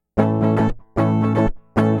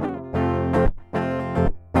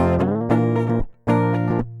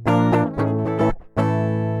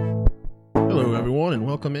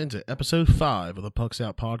welcome into episode 5 of the Pucks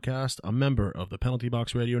Out Podcast, a member of the Penalty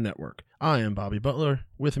Box Radio Network. I am Bobby Butler.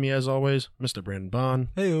 With me, as always, Mr. Brandon Bond.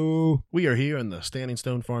 Hey-o. We are here in the Standing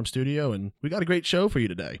Stone Farm studio, and we got a great show for you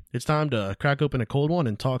today. It's time to crack open a cold one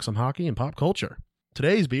and talk some hockey and pop culture.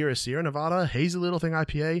 Today's beer is Sierra Nevada Hazy Little Thing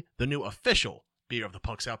IPA, the new official beer of the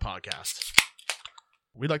Pucks Out Podcast.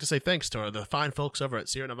 We'd like to say thanks to the fine folks over at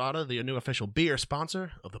Sierra Nevada, the new official beer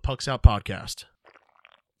sponsor of the Pucks Out Podcast.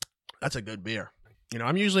 That's a good beer. You know,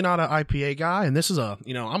 I'm usually not an IPA guy, and this is I'm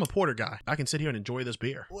a porter guy. I can sit here and enjoy this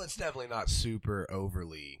beer. Well, it's definitely not super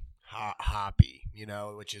overly hoppy,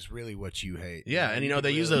 which is really what you hate. Yeah, and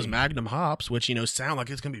they use those Magnum hops, which sound like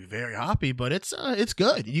it's gonna be very hoppy, but it's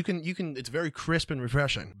good. You can it's very crisp and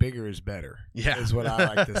refreshing. Bigger is better. Yeah, is what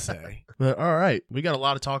I like to say. But all right, we got a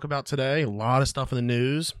lot to talk about today. A lot of stuff in the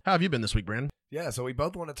news. How have you been this week, Brandon? Yeah, so we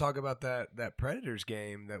both want to talk about that Predators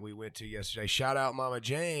game that we went to yesterday. Shout out Mama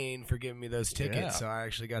Jane for giving me those tickets. Yeah. So I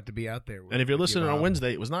actually got to be out there. And if you're listening on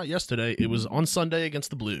Wednesday, it was not yesterday. It was on Sunday against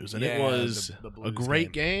the Blues. And it was a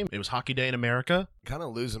great game. It was Hockey Day in America. Kind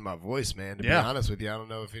of losing my voice, man, to be honest with you. I don't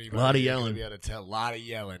know if anybody a lot of yelling. Be able to tell. A lot of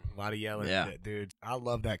yelling. Yeah. Dude, I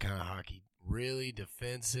love that kind of hockey. Really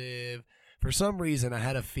defensive. For some reason, I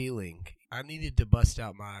had a feeling I needed to bust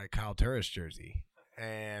out my Kyle Turris jersey.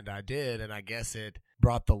 And I did, and I guess it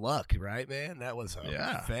brought the luck, right, man? That was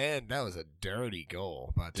that was a dirty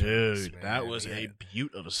goal by Turris, dude. Man. That was a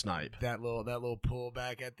beaut of a snipe. That little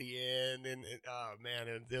pullback at the end, and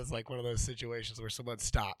it was like one of those situations where someone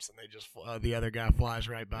stops and they just the other guy flies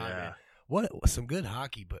right by. Yeah. What some good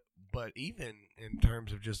hockey, but even in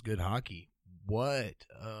terms of just good hockey, what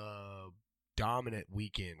dominant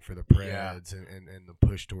weekend for the Preds and the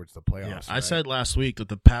push towards the playoffs. Yeah. Right? I said last week that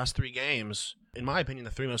the past 3 games, in my opinion,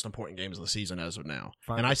 the 3 most important games of the season as of now.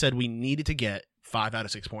 And I said we needed to get 5 out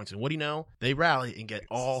of 6 points. And what do you know? They rally and get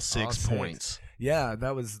all 6 points. Yeah,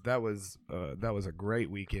 that was a great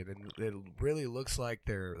weekend, and it really looks like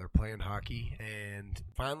they're playing hockey and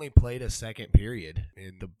finally played a second period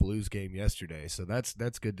in the Blues game yesterday. So that's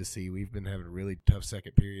good to see. We've been having a really tough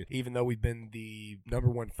second period, even though we've been the number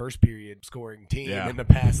 1 first period scoring team in the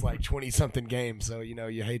past 20 something games. So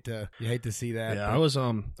you hate to see that. Yeah, I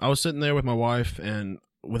was sitting there with my wife, and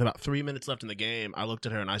with about 3 minutes left in the game, I looked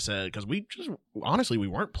at her and I said, because we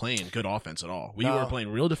weren't playing good offense at all. We were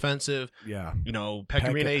playing real defensive. Yeah.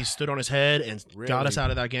 Pecorine stood on his head and got us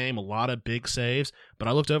out of that game. A lot of big saves. But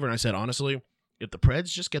I looked over and I said, honestly, if the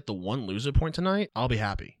Preds just get the 1 loser point tonight, I'll be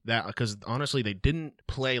happy. Because honestly, they didn't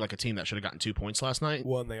play like a team that should have gotten 2 points last night.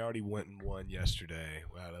 Well, and they already went and won yesterday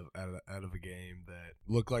out of a game that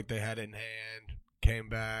looked like they had it in hand. Came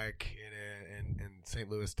back and St.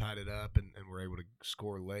 Louis tied it up and were able to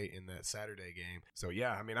score late in that Saturday game. So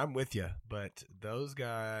yeah, I mean, I'm with you, but those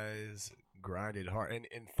guys grinded hard.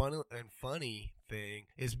 And funny thing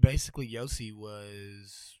is, basically Josi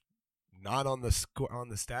was not on the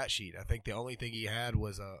stat sheet. I think the only thing he had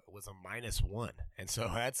was a -1, and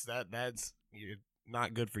so that's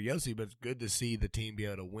not good for Josi, but it's good to see the team be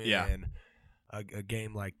able to win. Yeah. A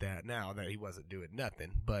game like that. Now that he wasn't doing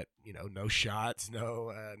nothing, but no shots,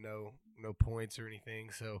 no points or anything.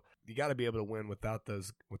 So you got to be able to win without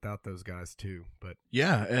those guys too. But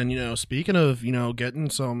yeah, and speaking of getting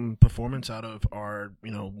some performance out of our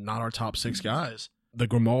not our top 6 guys, the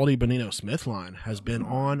Grimaldi Bonino Smith line has been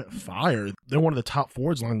on fire. They're one of the top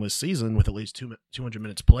forwards line this season with at least 200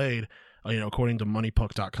 minutes played. According to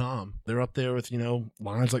MoneyPuck.com, they're up there with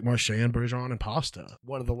lines like Marchand, Bergeron, and Pasta.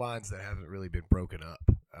 One of the lines that haven't really been broken up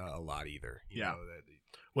a lot either.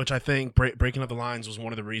 Which I think breaking up the lines was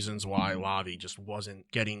one of the reasons why Lavi just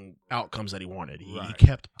wasn't getting outcomes that he wanted. He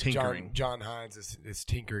kept tinkering. John Hines is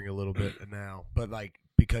tinkering a little bit now, but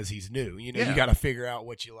because he's new, you got to figure out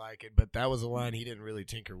what you like. But that was a line he didn't really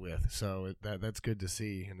tinker with, so that's good to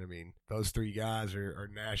see. And I mean, those 3 guys are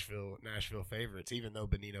Nashville favorites. Even though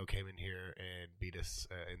Bonino came in here and beat us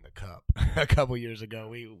in the Cup a couple years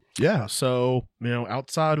ago, So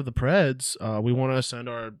outside of the Preds, we want to send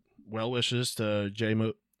our well wishes to Jay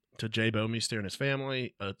Bouwmeester and his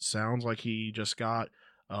family. It sounds like he just got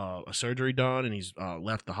a surgery done, and he's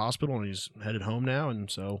left the hospital and he's headed home now,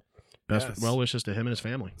 and so. Well wishes to him and his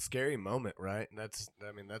family. Scary moment, right? And that's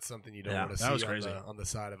something you don't want to see on the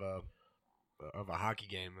side of a hockey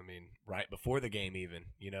game. I mean, right before the game even,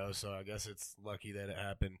 So I guess it's lucky that it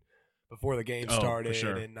happened before the game started. For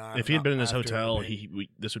sure. And if he had been in his hotel,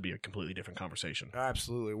 this would be a completely different conversation.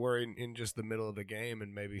 Absolutely. We're in just the middle of the game,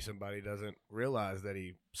 and maybe somebody doesn't realize that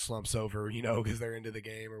he slumps over, because they're into the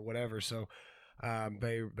game or whatever. So they're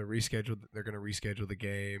going to reschedule the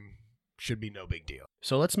game. Should be no big deal.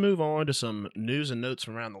 So let's move on to some news and notes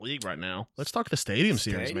from around the league right now. Let's talk the Stadium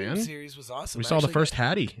Series, man. Stadium Series was awesome. We saw the first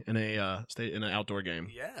Hattie in a in an outdoor game.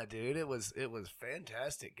 Yeah, dude, it was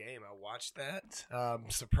fantastic game. I watched that.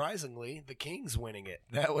 Surprisingly, the Kings winning it.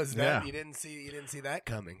 That was that. You didn't see that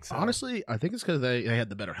coming. So. Honestly, I think it's because they had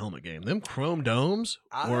the better helmet game. Them chrome domes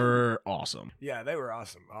were awesome. Yeah, they were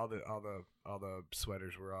awesome. All the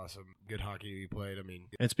sweaters were awesome. Good hockey we played. I mean,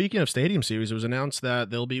 and speaking of Stadium Series, it was announced that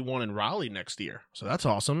there'll be one in Raleigh next year. So that's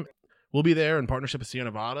awesome. We'll be there in partnership with Sierra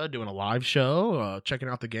Nevada doing a live show, checking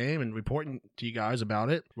out the game and reporting to you guys about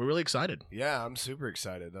it. We're really excited. Yeah, I'm super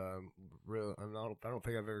excited. I don't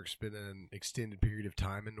think I've ever spent an extended period of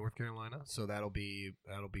time in North Carolina, so that'll be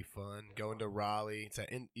fun. Going to Raleigh.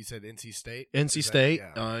 You said NC State? NC State.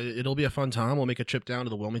 It'll be a fun time. We'll make a trip down to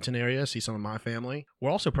the Wilmington area, see some of my family.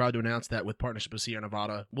 We're also proud to announce that with partnership with Sierra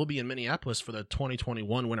Nevada, we'll be in Minneapolis for the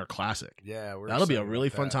 2021 Winter Classic. Yeah, that'll be a really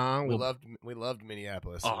fun time. We loved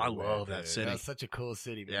Minneapolis. Oh, I love that city. That's such a cool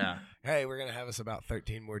city, man. Yeah. Hey, we're gonna have us about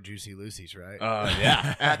 13 more Juicy Lucy's, right?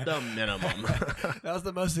 Yeah, at the minimum. That was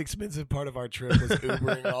the most expensive part of our trip, was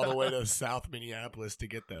Ubering all the way to South Minneapolis to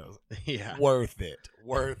get those. Yeah, worth it.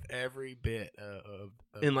 Worth every bit of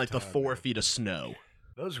in like the 4 feet of snow.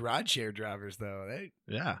 Those rideshare drivers, though, they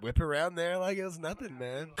whip around there like it was nothing,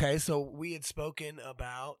 man. Okay, so we had spoken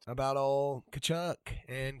about old Kachuk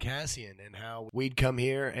and Cassian and how we'd come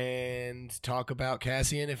here and talk about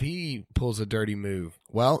Cassian if he pulls a dirty move.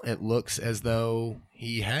 Well, it looks as though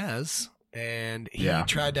he has. And he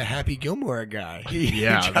tried to Happy Gilmore a guy. He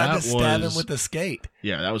tried to stab him with a skate.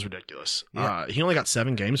 Yeah, that was ridiculous. Yeah. He only got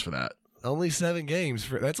 7 games for that. Only 7 games.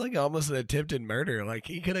 That's like almost an attempted murder. Like,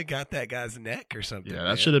 he could have got that guy's neck or something. Yeah,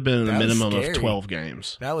 that should have been a minimum of 12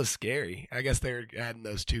 games. That was scary. I guess they were adding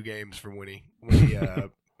those 2 games from when he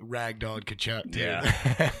ragdolled Kachuk, too.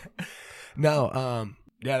 Yeah. No,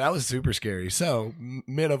 that was super scary. So,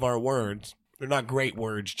 men of our words. They're not great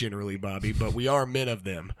words generally, Bobby, but we are men of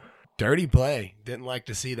them. Dirty play. Didn't like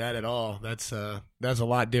to see that at all. That's a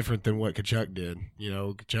lot different than what Kachuk did. You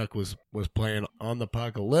know, Kachuk was playing on the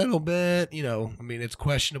puck a little bit. You know, I mean, it's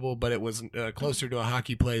questionable, but it was closer to a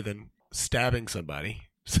hockey play than stabbing somebody.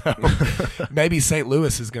 So maybe St.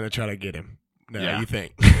 Louis is going to try to get him. No, you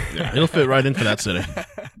think? Yeah, he'll fit right in for that city.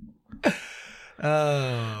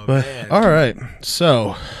 Man. All right.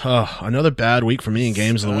 So another bad week for me in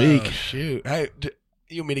games of the week. Shoot. Hey,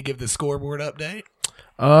 you want me to give the scoreboard update?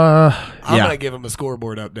 I'm gonna give him a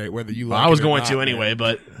scoreboard update, whether you like I was it or going not, to anyway,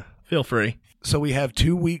 but feel free. So we have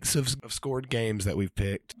 2 weeks of scored games that we've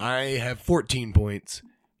picked. I have 14 points.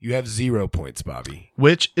 You have 0 points, Bobby.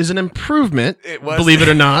 Which is an improvement, believe it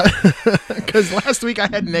or not, because last week I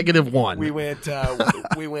had -1.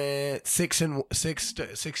 We went 6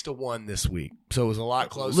 to 1 this week, so it was a lot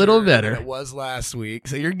closer. Little better. Than it was last week.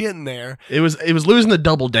 So you're getting there. It was losing the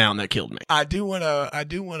double down that killed me. I do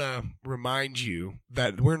wanna remind you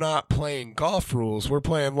that we're not playing golf rules. We're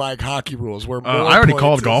playing like hockey rules. We're I already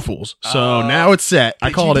called golf rules, so now it's set.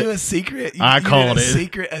 I called it. Did you do a secret? I called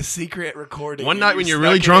it. A secret recording. One night when you're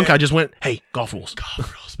really drunk, I just went, "Hey, golf rules."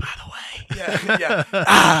 Golf rules, by the way.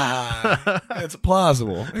 Yeah. It's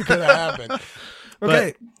plausible. It could have happened.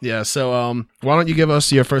 Okay. But, so why don't you give us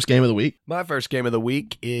your first game of the week? My first game of the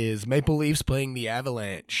week is Maple Leafs playing the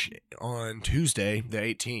Avalanche on Tuesday, the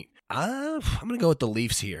 18th. I'm going to go with the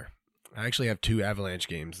Leafs here. I actually have 2 Avalanche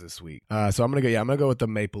games this week. So I'm going to go with the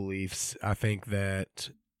Maple Leafs. I think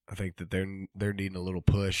that they're needing a little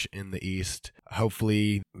push in the East.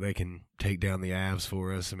 Hopefully they can take down the Avs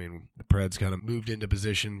for us. I mean, the Preds kind of moved into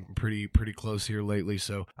position pretty close here lately.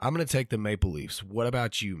 So I'm going to take the Maple Leafs. What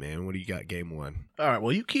about you, man? What do you got game 1? All right.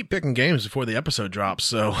 Well, you keep picking games before the episode drops.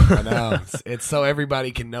 So I know. It's so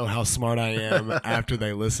everybody can know how smart I am after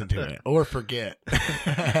they listen to it or forget.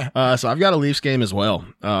 So I've got a Leafs game as well.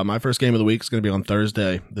 My first game of the week is going to be on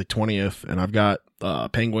Thursday, the 20th. And I've got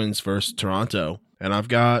Penguins versus Toronto. And I've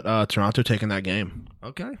got Toronto taking that game.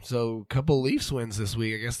 Okay, so a couple Leafs wins this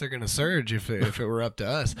week. I guess they're going to surge if it were up to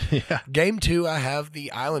us. Yeah. Game 2, I have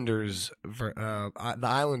the Islanders. The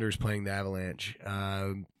Islanders playing the Avalanche.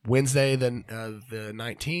 Wednesday, the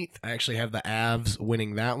 19th, I actually have the Avs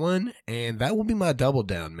winning that one, and that will be my double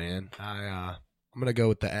down, man. I'm going to go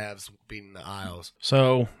with the Avs beating the Isles.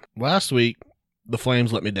 So last week, the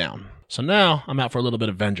Flames let me down. So now I'm out for a little bit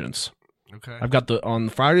of vengeance. Okay. I've got on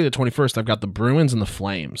Friday the 21st, I've got the Bruins and the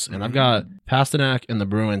Flames, and I've got Pasternak and the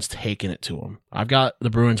Bruins taking it to them. I've got the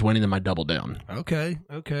Bruins winning in my double down. Okay.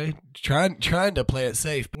 Trying to play it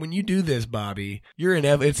safe. But when you do this, Bobby,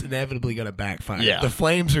 it's inevitably going to backfire. Yeah. The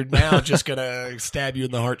Flames are now just going to stab you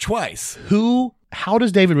in the heart twice. How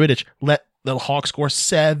does David Rittich let the Hawks score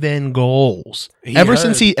 7 goals. He Ever heard.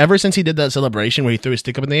 since he did that celebration where he threw his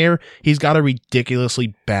stick up in the air, he's got a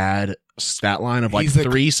ridiculously bad stat line of like He's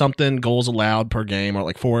 3-something goals allowed per game, or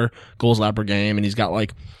like 4 goals allowed per game, and he's got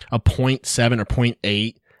like a 0.7 or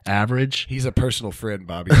 0.8 average. He's a personal friend,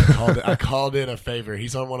 Bobby. I called in a favor.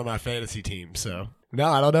 He's on one of my fantasy teams, so. No,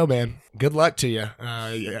 I don't know, man. Good luck to you.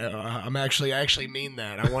 I actually mean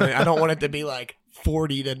that. I don't want it to be like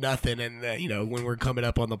 40-0, and when we're coming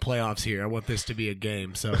up on the playoffs here, I want this to be a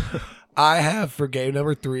game. So, I have for game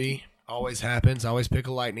number 3. Always happens. I always pick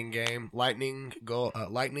a Lightning game. Lightning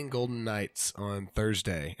Golden Knights on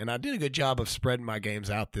Thursday, and I did a good job of spreading my games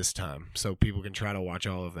out this time, so people can try to watch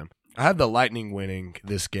all of them. I have the Lightning winning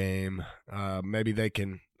this game. Maybe they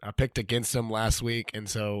can. I picked against them last week, and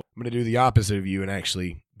so I'm going to do the opposite of you and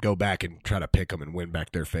actually go back and try to pick them and win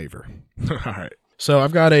back their favor. All right. So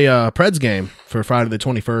I've got a Preds game for Friday the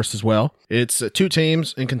 21st as well. It's 2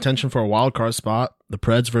 teams in contention for a wild card spot. The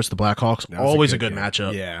Preds versus the Blackhawks. Always a good game.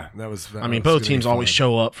 matchup. Yeah, that was both teams always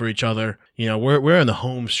show up for each other. We're in the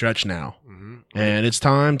home stretch now. Mm-hmm. And it's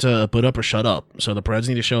time to put up or shut up. So the Preds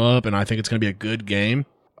need to show up, and I think it's going to be a good game.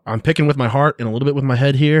 I'm picking with my heart and a little bit with my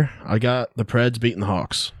head here. I got the Preds beating the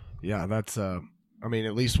Hawks. Yeah, that's at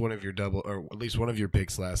least one of your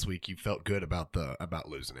picks last week, you felt good about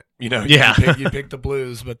losing it. Yeah. You picked the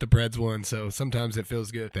Blues, but the Preds won, so sometimes it feels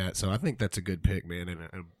good. So I think that's a good pick, man, and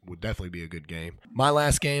it would definitely be a good game. My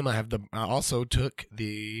last game, I also took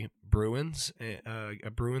the Bruins, a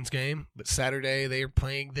Bruins game, but Saturday they are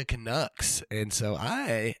playing the Canucks, and so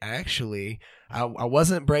I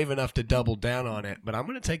wasn't brave enough to double down on it, but I'm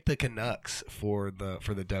going to take the Canucks for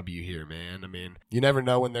the W here, man. I mean, you never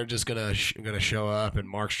know when they're just gonna show up and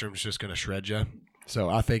Markstrom's just going to shred you. So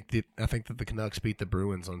I think that the Canucks beat the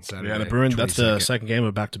Bruins on Saturday. Yeah, the Bruins. That's the second game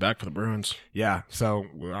of back-to-back for the Bruins. Yeah, so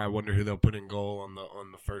I wonder who they'll put in goal on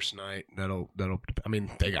the first night. That'll. I mean,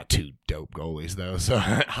 they got 2 dope goalies though. So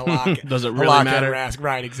does it really matter?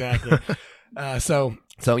 Right, exactly.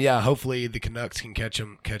 So yeah, hopefully the Canucks can catch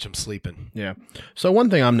them sleeping. Yeah. So one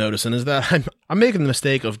thing I'm noticing is that I'm making the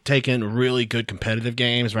mistake of taking really good competitive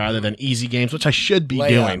games rather than easy games, which I should be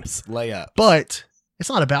doing. Layups. But it's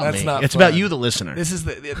not about That's me. not It's fun. about you, the listener. This is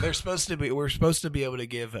we're supposed to be able to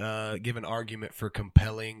give an argument for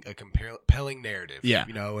compelling narrative. Yeah.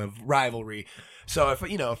 Of rivalry. So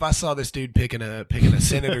if I saw this dude picking a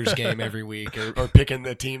Senators game every week or picking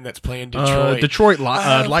the team that's playing Detroit,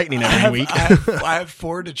 Lightning every week. I have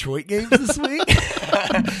 4 Detroit games this week.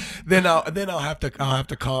 then I'll have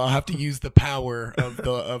to use the power of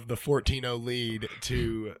the 14-0 lead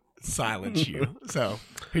to silence you. So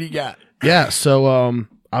who do you got? Yeah, so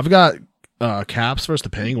I've got Caps versus the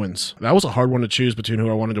Penguins. That was a hard one to choose between who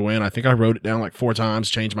I wanted to win. I think I wrote it down like 4 times,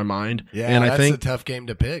 changed my mind. Yeah, and that's I think a tough game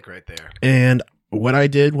to pick right there. And what I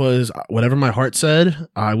did was whatever my heart said,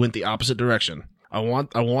 I went the opposite direction. I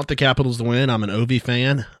want the Capitals to win. I'm an OV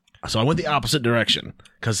fan. So I went the opposite direction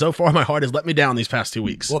because so far my heart has let me down these past 2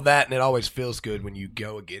 weeks. Well, and it always feels good when you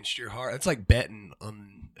go against your heart. It's like betting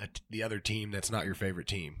on the other team that's not your favorite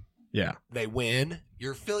team. Yeah. They win,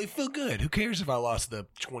 you feel good. Who cares if I lost the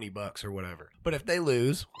 $20 or whatever? But if they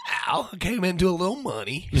lose, wow, I came into a little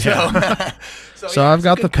money. Yeah. So yeah, I've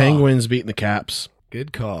got the call. Penguins beating the Caps.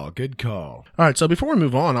 Good call. All right, so before we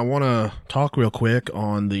move on, I want to talk real quick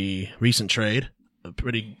on the recent trade. A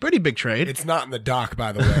pretty big trade. It's not in the doc,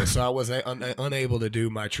 by the way, so I was unable to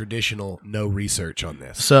do my traditional no research on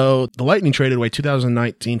this. So the Lightning traded away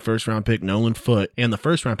 2019 first-round pick Nolan Foote and the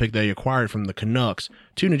first-round pick they acquired from the Canucks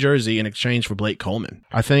to New Jersey in exchange for Blake Coleman.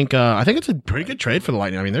 I think it's a pretty good trade for the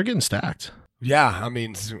Lightning. I mean, they're getting stacked. Yeah, I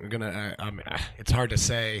mean, it's hard to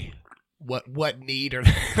say what need or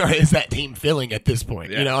is that team filling at this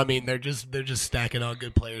point. Yeah. I mean, they're just stacking on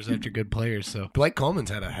good players after good players. So Blake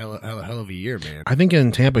Coleman's had a hell of a year, man. I think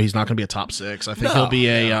in Tampa he's not going to be a top 6. I think he'll be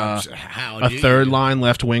a third line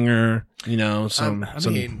left winger. Being a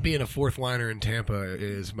 4th liner in Tampa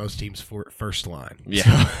is most teams' first line. Yeah,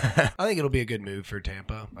 so, I think it'll be a good move for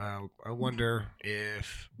Tampa. I wonder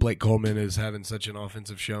if Blake Coleman is having such an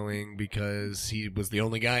offensive showing because he was the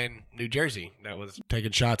only guy in New Jersey that was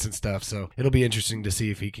taking shots and stuff. So it'll be interesting to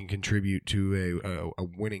see if he can contribute to a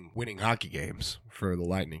winning hockey games for the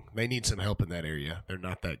Lightning. They need some help in that area. They're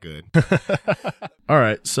not that good. All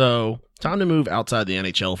right, so time to move outside the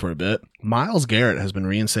NHL for a bit. Myles Garrett has been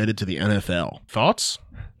reinstated to the NFL. Thoughts?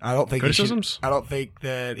 I don't think criticisms. I don't think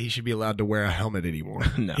that he should be allowed to wear a helmet anymore.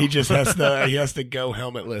 No, he just has to go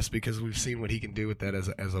helmetless because we've seen what he can do with that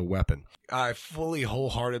as a weapon. I fully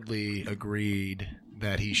wholeheartedly agreed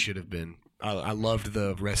that he should have been I loved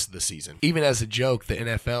the rest of the season. Even as a joke, the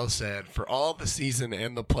NFL said for all the season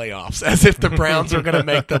and the playoffs, as if the Browns were going to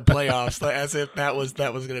make the playoffs, as if that was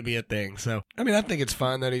going to be a thing. So, I mean, I think it's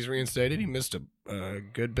fine that he's reinstated. He missed a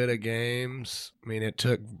good bit of games. I mean, it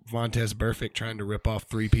took Vontaze Burfict trying to rip off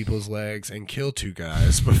 3 people's legs and kill 2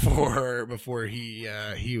 guys before he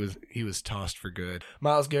was tossed for good.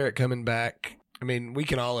 Myles Garrett coming back. I mean, we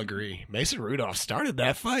can all agree. Mason Rudolph started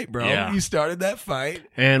that fight, bro. Yeah. You started that fight.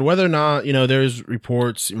 And whether or not, there's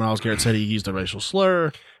reports, Myles Garrett said he used a racial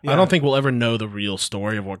slur. Yeah. I don't think we'll ever know the real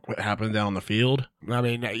story of what happened down on the field. I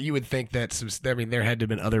mean, you would think that there had to have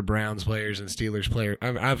been other Browns players and Steelers players.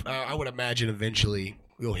 I would imagine eventually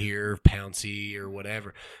you'll hear Pouncey or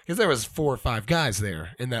whatever, because there was 4 or 5 guys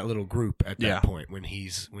there in that little group at that point when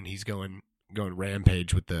he's going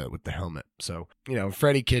rampage with the helmet. So,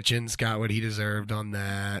 Freddie Kitchens got what he deserved on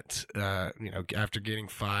that. After getting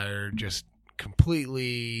fired, just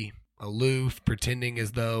completely aloof, pretending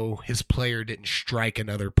as though his player didn't strike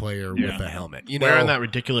another player with a helmet. Wearing that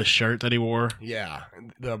ridiculous shirt that he wore. Yeah.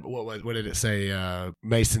 What did it say?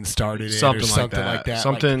 Mason started it something or something like that.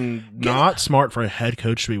 Something not smart for a head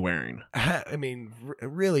coach to be wearing. I mean,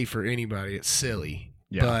 really, for anybody, it's silly.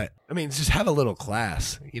 Yeah. But I mean, just have a little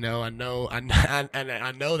class. I know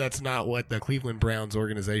that's not what the Cleveland Browns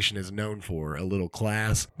organization is known for, a little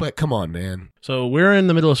class. But come on, man. So we're in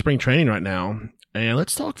the middle of spring training right now, and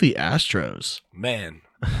let's talk the Astros. Man,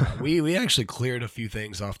 we actually cleared a few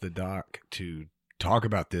things off the dock to talk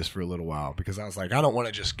about this for a little while, because I was like, I don't want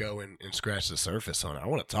to just go and scratch the surface on it. I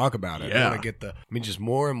want to talk about it. Yeah. I want to get just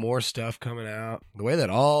more and more stuff coming out. The way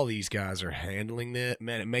that all these guys are handling it,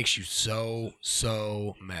 man, it makes you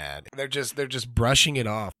so mad. They're just brushing it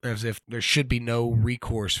off as if there should be no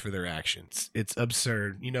recourse for their actions. It's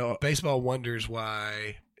absurd. Baseball wonders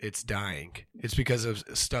why it's dying. It's because of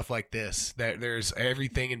stuff like this. That there's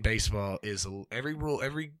everything in baseball is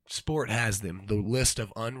every sport has them. The list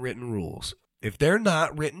of unwritten rules. If they're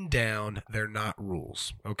not written down, they're not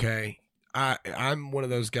rules, okay? I'm one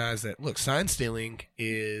of those guys that, look, sign stealing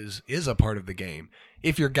is a part of the game.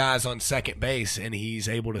 If your guy's on second base and he's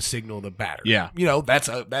able to signal the batter. Yeah. That's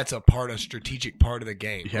a strategic part of the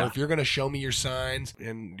game. Yeah. Or if you're going to show me your signs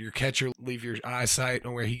and your catcher leave your eyesight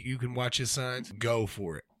on where you can watch his signs, go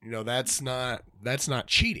for it. That's not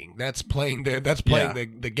cheating. That's playing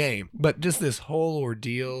the game. But just this whole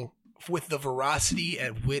ordeal with the veracity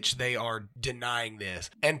at which they are denying this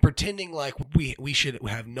and pretending like we should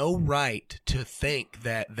have no right to think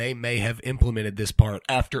that they may have implemented this part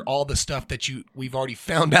after all the stuff that we've already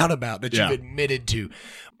found out about, that you've admitted to.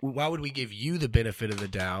 Why would we give you the benefit of the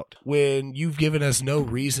doubt when you've given us no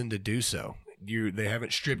reason to do so? They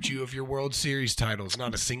haven't stripped you of your World Series titles.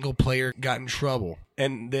 Not a single player got in trouble.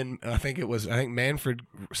 And then I think Manfred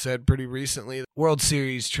said pretty recently, World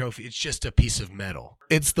Series trophy, it's just a piece of metal.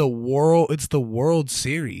 It's the World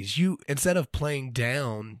Series. You, instead of playing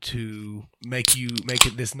down to make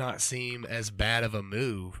this not seem as bad of a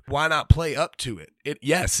move, why not play up to it?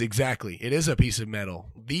 Yes, exactly. It is a piece of metal.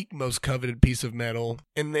 The most coveted piece of metal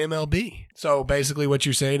in the MLB. So basically what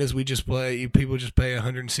you're saying is people just play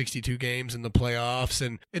 162 games in the playoffs,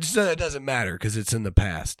 and it doesn't matter because it's in the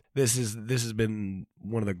past. This has been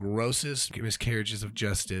one of the grossest miscarriages of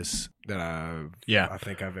justice that I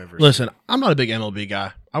think I've ever Listen, I'm not a big MLB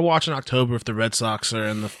guy. I watch in October if the Red Sox are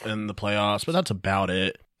in the playoffs, but that's about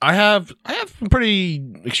it. I have some pretty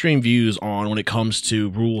extreme views on when it comes to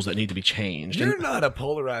rules that need to be changed. You're not a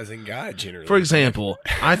polarizing guy, generally. For example,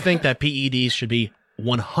 I think that PEDs should be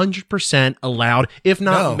 100% allowed, if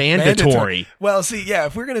not mandatory. Well, see, yeah,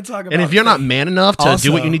 if we're going to talk about... And if you're not man enough to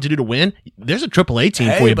do what you need to do to win, there's a AAA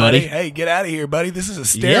team for you, buddy. Hey, get out of here, buddy. This is a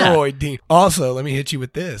steroid team. Also, let me hit you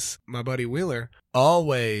with this. My buddy Wheeler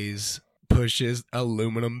always pushes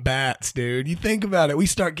aluminum bats, dude. You think about it. We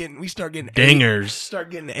start getting dingers.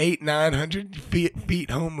 800-900 feet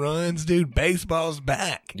home runs, dude. Baseball's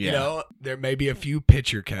back. Yeah. There may be a few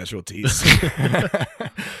pitcher casualties.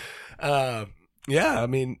 Yeah, I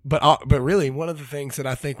mean, but really, one of the things that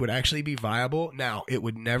I think would actually be viable, now, it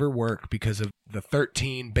would never work because of the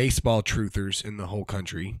 13 baseball truthers in the whole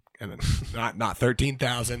country. And not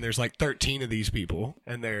 13,000. There's like 13 of these people.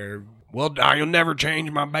 And they're, you'll never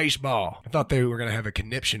change my baseball. I thought they were going to have a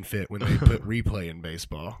conniption fit when they put replay in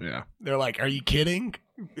baseball. Yeah. They're like, are you kidding?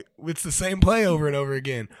 It's the same play over and over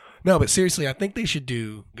again. No, but seriously, I think they should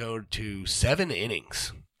go to 7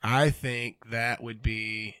 innings. I think that would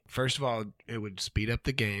be, first of all, it would speed up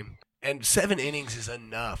the game. And 7 innings is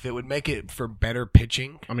enough. It would make it for better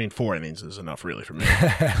pitching. I mean, 4 innings is enough, really, for me.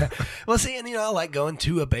 Well, see, and I like going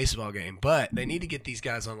to a baseball game, but they need to get these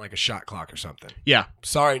guys on like a shot clock or something. Yeah.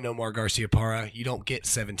 Sorry, Nomar Garciaparra. You don't get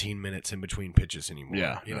 17 minutes in between pitches anymore.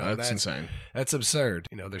 Yeah, that's insane. That's absurd.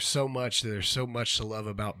 There's so much to love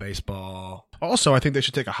about baseball. Also, I think they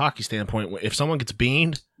should take a hockey standpoint. If someone gets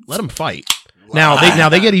beaned, let them fight. Now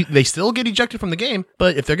they still get ejected from the game,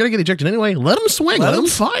 but if they're going to get ejected anyway, let them swing, let them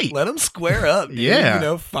fight, let them square up. Dude.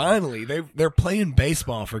 Yeah, finally they're playing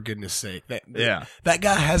baseball, for goodness sake. That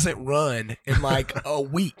guy hasn't run in like a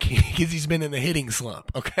week because he's been in the hitting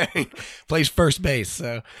slump. Okay, plays first base.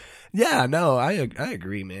 So yeah, no, I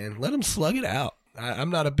agree, man. Let them slug it out.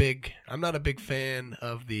 I'm not a big fan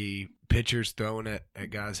of the pitchers throwing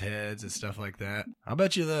at guys' heads and stuff like that. I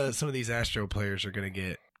bet you some of these Astro players are going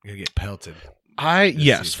to get pelted.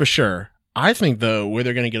 Yes, for sure. I think though where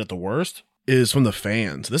they're going to get it the worst is from the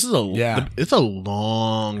fans. This is it's a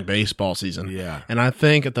long baseball season. Yeah. And I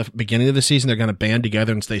think at the beginning of the season they're going to band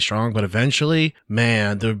together and stay strong, but eventually,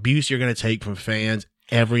 man, the abuse you're going to take from fans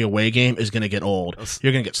every away game is going to get old.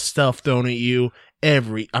 You're going to get stuff thrown at you.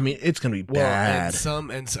 It's going to be bad.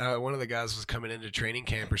 And one of the guys was coming into training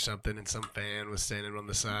camp or something, and some fan was standing on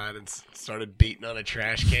the side and started beating on a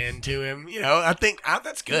trash can to him. I think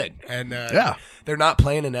that's good. And they're not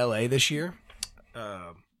playing in L.A. this year.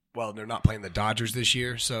 They're not playing the Dodgers this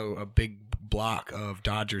year, so a big block of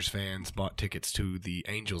Dodgers fans bought tickets to the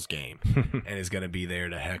Angels game and is going to be there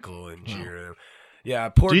to heckle and cheer them. Yeah,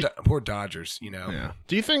 poor Dodgers, Yeah.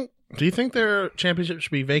 Do you think their championship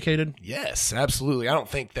should be vacated? Yes, absolutely. I don't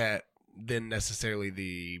think that then necessarily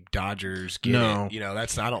the Dodgers get it.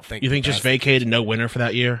 I don't think. You think just vacated, no winner for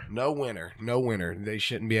that year? No winner. They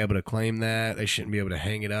shouldn't be able to claim that. They shouldn't be able to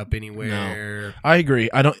hang it up anywhere. No. I agree.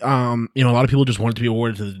 I don't. A lot of people just want it to be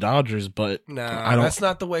awarded to the Dodgers, but that's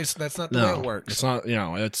not the way. That's not the way it works. It's not.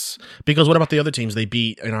 It's because what about the other teams they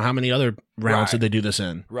beat? How many other rounds did they do this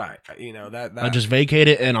in? Right. That. I just vacate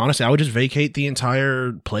it, and honestly, I would just vacate the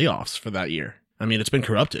entire playoffs for that year. I mean, it's been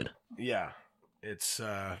corrupted. Yeah, it's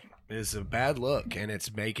a bad look, and it's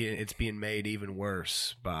being made even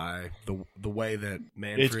worse by the way that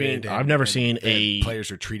Manfred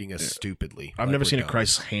players are treating us stupidly. I've never seen a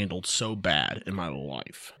crisis handled so bad in my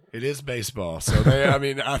life. It is baseball, so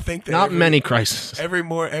I think that not many crises. Every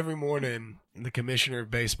morning, the commissioner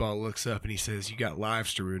of baseball looks up and he says, "You got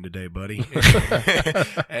lives to ruin today, buddy."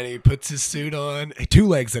 And he puts his suit on 2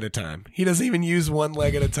 legs at a time. He doesn't even use 1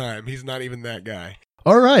 leg at a time. He's not even that guy.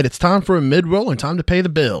 All right, it's time for a mid-roll and time to pay the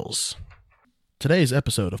bills. Today's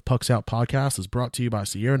episode of Pucks Out Podcast is brought to you by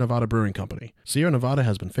Sierra Nevada Brewing Company. Sierra Nevada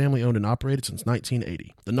has been family-owned and operated since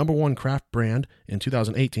 1980. The #1 craft brand in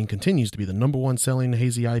 2018 continues to be the #1 selling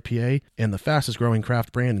hazy IPA and the fastest-growing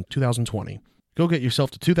craft brand in 2020. Go get yourself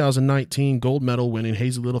the 2019 gold medal winning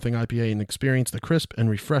Hazy Little Thing IPA and experience the crisp and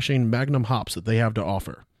refreshing Magnum hops that they have to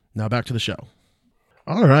offer. Now back to the show.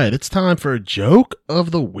 All right, it's time for Joke of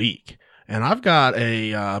the Week. And I've got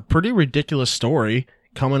a pretty ridiculous story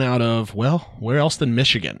coming out of, where else than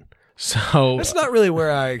Michigan? So that's not really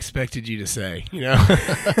where I expected you to say,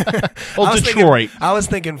 Well, Detroit. I was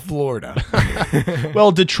thinking Florida.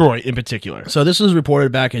 Well, Detroit in particular. So this was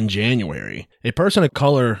reported back in January. A person of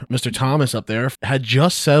color, Mr. Thomas up there, had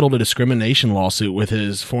just settled a discrimination lawsuit with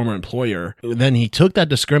his former employer. Then he took that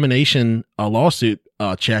discrimination lawsuit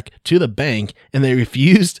check to the bank, and they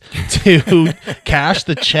refused to cash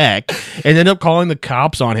the check and ended up calling the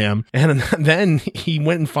cops on him. And then he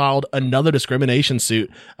went and filed another discrimination suit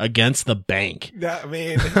against the bank. I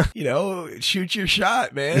mean, shoot your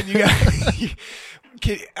shot, man. I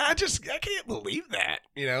can't believe that.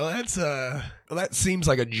 That seems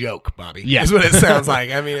like a joke, Bobby. Yeah. That's what it sounds like.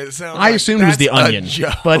 I mean, I assumed it was The Onion,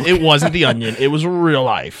 but it wasn't The Onion. It was real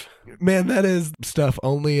life. Man, that is stuff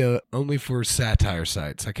only for satire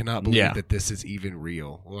sites. I cannot believe that this is even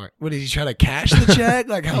real. What did he try to cash the check?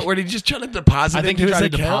 Or did he just try to deposit it? I think he tried to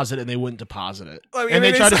deposit it and they wouldn't deposit it. And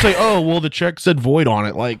they tried to say, the check said void on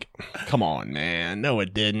it. Come on, man. No,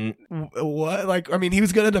 it didn't. What? He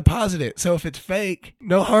was going to deposit it. So if it's fake,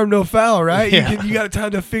 no harm, no foul, right? Yeah. You got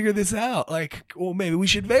time to figure this out. Maybe we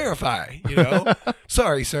should verify,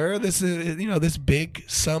 Sorry, sir. This is, this big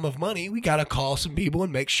sum of money. We got to call some people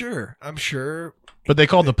and make sure. I'm sure. But they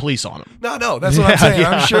called the police on him. No, that's what I'm saying. Yeah.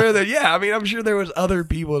 I'm sure that, I'm sure there was other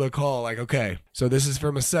people to call. Okay, so this is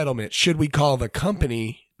from a settlement. Should we call the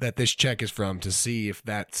company that this check is from to see if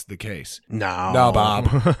that's the case? No,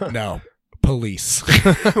 Bob. No. Police.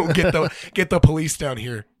 Get the police down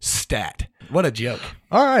here. Stat. What a joke.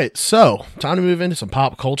 All right, so time to move into some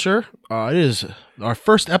pop culture. It is our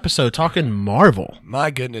first episode talking Marvel.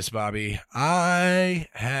 My goodness, Bobby. I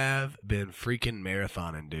have been freaking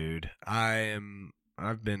marathoning, dude.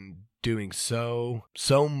 I've been doing so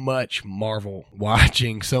much Marvel,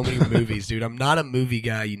 watching so many movies, dude. I'm not a movie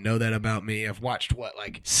guy. You know that about me. I've watched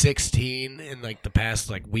like 16 in like the past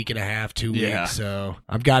like week and a half, 2 weeks. So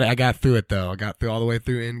I got through it though. I got through all the way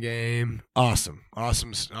through Endgame. Awesome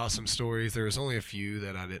stories. There was only a few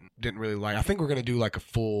that I didn't really like. I think we're gonna do like a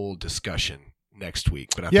full discussion next week,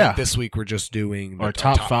 but I think this week we're just doing our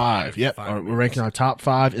top five. Yep, we're ranking our top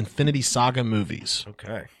 5 Infinity Saga movies.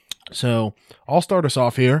 Okay. So I'll start us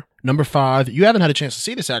off here. Number 5. You haven't had a chance to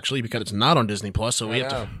see this actually because it's not on Disney Plus, so we have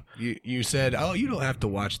to. You said, "Oh, you don't have to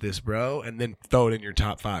watch this, bro," and then throw it in your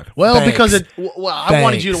top 5. Well, Thanks. because I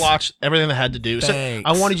wanted you to watch everything that had to do. Thanks.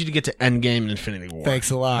 So I wanted you to get to Endgame and Infinity War.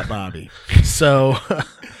 Thanks a lot, Bobby. So,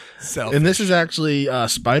 Selfish. and this is actually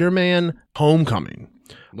Spider-Man: Homecoming.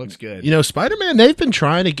 Looks good. You know, Spider-Man, they've been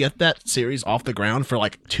trying to get that series off the ground for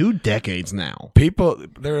like 2 decades now.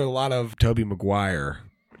 There are a lot of Tobey Maguire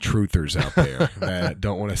truthers out there that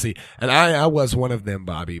don't want to see, and I was one of them,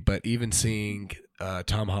 Bobby. But even seeing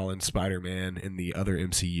Tom Holland's Spider-Man in the other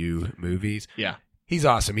MCU movies, he's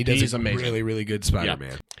awesome. He's amazing. Really, really good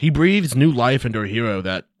Spider-Man. Yeah. He breathes new life into a hero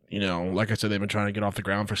that, you know, like I said, they've been trying to get off the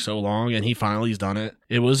ground for so long, and he finally's done it.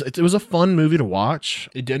 It was a fun movie to watch.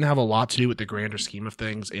 It didn't have a lot to do with the grander scheme of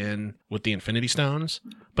things with the Infinity Stones,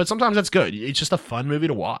 but sometimes that's good. It's just a fun movie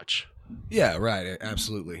to watch. Yeah, right.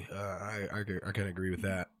 Absolutely. I can agree with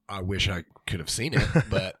that. I wish I could have seen it,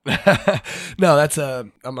 but no, that's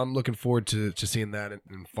I'm looking forward to seeing that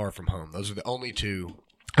in Far From Home. Those are the only 2.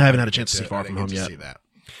 I haven't had a chance to see Far From Home yet. See that.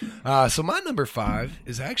 So my number 5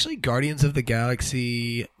 is actually Guardians of the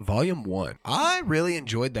Galaxy Volume 1. I really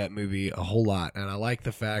enjoyed that movie a whole lot, and I like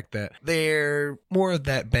the fact that they're more of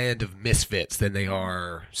that band of misfits than they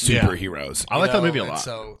are superheroes. I like that movie a lot.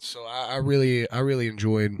 So I really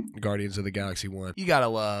enjoyed Guardians of the Galaxy 1. You gotta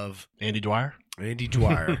love Andy Dwyer. You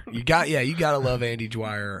gotta love Andy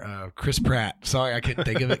Dwyer. Chris Pratt. Sorry, I couldn't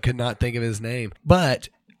think of it. Could not think of his name, but.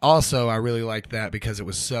 Also, I really liked that because it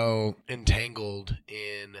was so entangled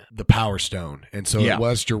in the Power Stone. And so it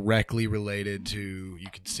was directly related to, you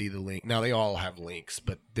could see the link. Now, they all have links,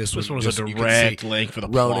 but this one was a direct link for the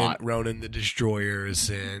plot. Ronan the Destroyer is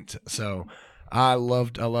sent. So I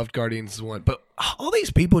loved Guardians 1. But all these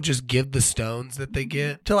people just give the stones that they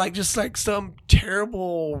get to just some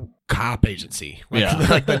terrible cop agency,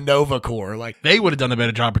 like the Nova Corps. Like they would have done a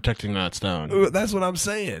better job protecting that stone. That's what I'm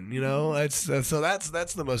saying. You know, that's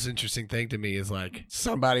the most interesting thing to me is like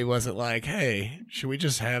somebody wasn't like, hey, should we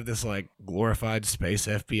just have this like glorified space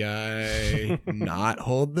FBI not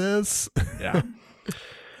hold this? Yeah.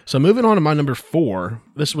 So moving on to my number 4,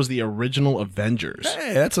 this was the original Avengers.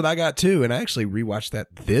 Hey, that's what I got too, and I actually rewatched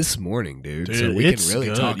that this morning, dude. So we can really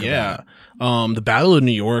talk about it. The Battle of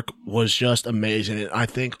New York was just amazing. And I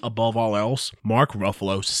think above all else, Mark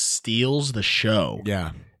Ruffalo steals the show.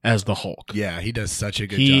 As the Hulk. Yeah, he does such a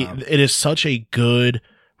good job. It is such a good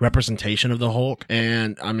representation of the Hulk,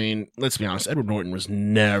 and I mean, let's be honest, Edward Norton was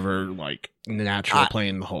never like natural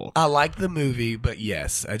playing the Hulk. I like the movie, but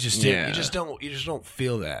yes, I just didn't. You just don't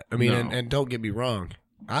feel that. I mean, and don't get me wrong,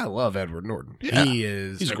 I love Edward Norton. Yeah.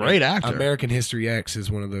 He's a great actor. American History X is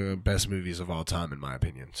one of the best movies of all time, in my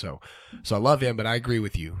opinion. So I love him, but I agree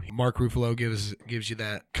with you. Mark Ruffalo gives you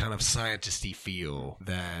that kind of scientist-y feel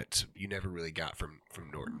that you never really got from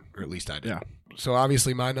Norton, or at least I did. Yeah. So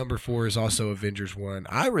obviously my number 4 is also Avengers 1.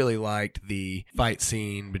 I really liked the fight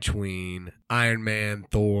scene between Iron Man,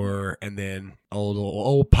 Thor, and then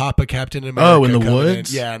old Papa Captain America. Oh, in the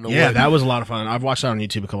woods? Yeah, in the woods. Yeah, that was a lot of fun. I've watched that on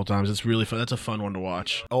YouTube a couple times. It's really fun. That's a fun one to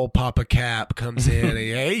watch. Old Papa Cap comes in and,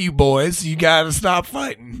 hey, you boys, you got to stop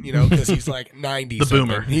fighting, because he's like 90. The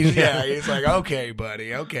boomer. He's like, okay,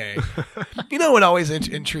 buddy, okay. You know what always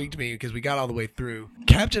intrigued me, because we got all the way through,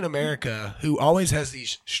 Captain America, who always has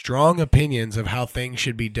these strong opinions of how things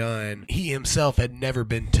should be done, he himself had never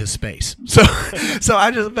been to space. So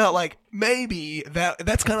I just felt like maybe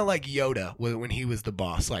that's kind of like Yoda when he was the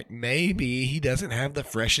boss. Like maybe he doesn't have the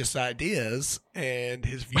freshest ideas and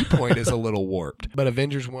his viewpoint is a little warped. But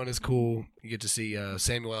Avengers 1 is cool. You get to see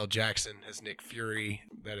Samuel L. Jackson as Nick Fury.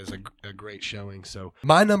 That is a great showing. So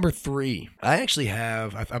my number 3, I actually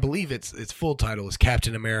have, I believe its full title is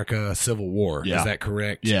Captain America Civil War. Yeah. Is that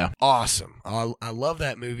correct? Yeah. Awesome. I love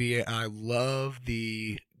that movie. I love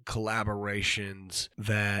the collaborations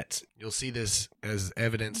that you'll see this as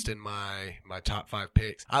evidenced in my top 5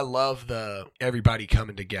 picks. I love the everybody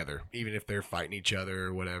coming together, even if they're fighting each other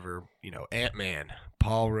or whatever. Ant-Man,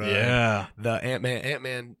 Paul Rudd. Yeah. The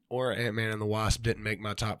Ant-Man or Ant-Man and the Wasp didn't make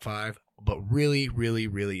my top 5. but really, really,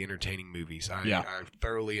 really entertaining movies. Yeah. I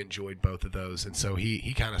thoroughly enjoyed both of those, and so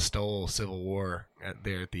he kind of stole Civil War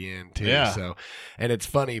there at the end too. Yeah. So, and it's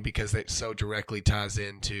funny because it so directly ties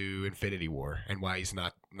into Infinity War and why he's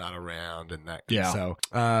not around and that. Yeah. So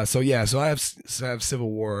I have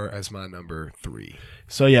Civil War as my number 3.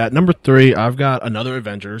 So yeah, number 3, I've got another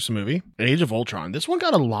Avengers movie, Age of Ultron. This one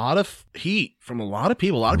got a lot of heat from a lot of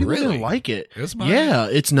people. A lot of people Really? didn't like it. It's mine. Yeah,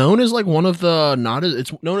 it's known as like one of the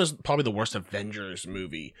it's known as probably the worst Avengers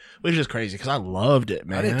movie, which is crazy because I loved it,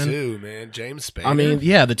 man. I did too, man. James Spader. I mean,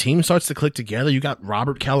 yeah, the team starts to click together. You got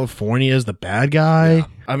Robert California as the bad guy. Yeah.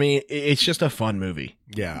 I mean, it's just a fun movie.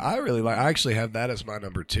 Yeah, I really like. I actually have that as my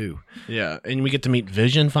number 2, Yeah, and we get to meet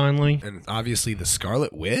Vision finally. and obviously the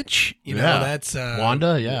Scarlet Witch. You know, Yeah. that's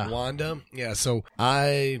Wanda, yeah. Wanda. Yeah. So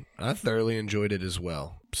I thoroughly enjoyed it as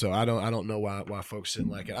well. So I don't know why folks didn't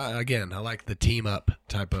like it. I like the team up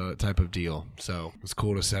type of deal. So it's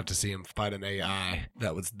cool to have to see him fight an AI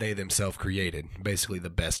that was they themselves created, basically the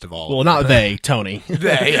best of all. Well, of not them. they, Tony.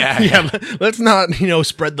 They, yeah. yeah. Let's not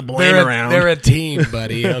spread the blame around. They're a team,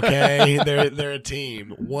 buddy. Okay, they're a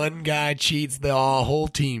team. One guy cheats, the whole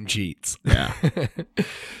team cheats. Yeah.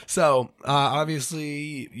 So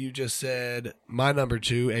obviously, you just said my number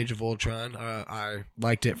 2, Age of Ultron. I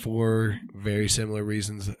liked it for very similar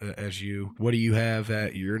reasons as you. What do you have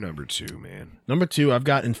at your number 2, man? Number 2, I've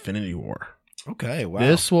got Infinity War. Okay, wow.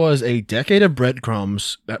 This was a decade of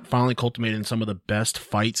breadcrumbs that finally culminated in some of the best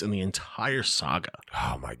fights in the entire saga.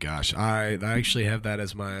 Oh my gosh, I actually have that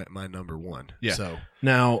as my number 1. Yeah. So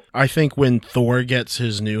Now, I think when Thor gets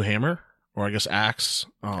his new hammer, or I guess axe,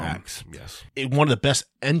 Axe, yes. one of the best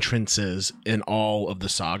entrances in all of the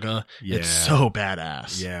saga. Yeah. It's so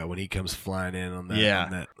badass. Yeah, when he comes flying in on that,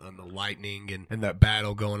 Yeah. on the lightning and that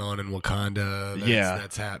battle going on in Wakanda,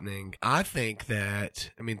 that's happening. I think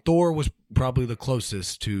that Thor was probably the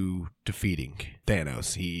closest to defeating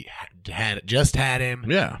Thanos. He had him.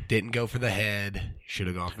 Yeah. Didn't go for the head. Should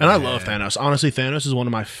have gone for And the I head. love Thanos. Honestly, Thanos is one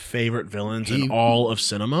of my favorite villains He- in all of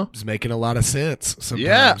cinema. It's making a lot of sense. Sometimes,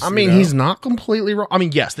 Yeah, I mean, you know? he's not completely wrong. I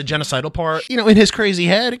mean, yes, the genocidal part, in his crazy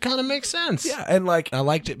head, it kind of makes sense. Yeah, and I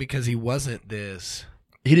liked it because he wasn't this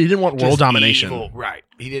He didn't want world just domination. evil. Right.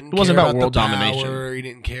 He didn't. It wasn't care about world the domination. power. He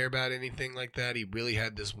didn't care about anything like that. He really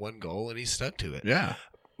had this one goal, and he stuck to it. Yeah.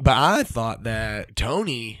 But I thought that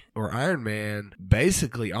Tony or Iron Man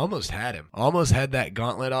basically almost had him. Almost had that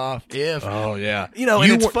gauntlet off. If Oh, yeah.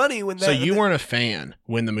 and it's funny when that. So you weren't a fan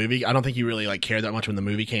when the movie, I don't think you really cared that much when the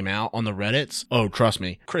movie came out on the Reddits. Oh, trust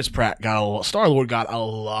me. Chris Pratt Star-Lord got a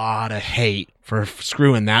lot of hate for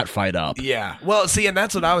screwing that fight up. Yeah. Well, see, and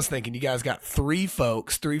that's what I was thinking. You guys got 4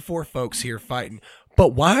 folks here fighting.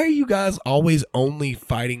 But why are you guys always only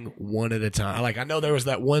fighting one at a time? I know there was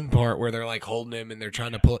that one part where they're holding him and they're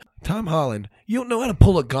trying to pull. Tom Holland, you don't know how to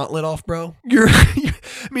pull a gauntlet off, bro.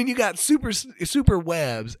 You got super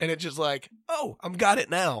webs, and it's just oh, I've got it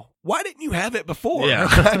now. Why didn't you have it before? Yeah.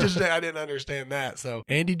 I didn't understand that. So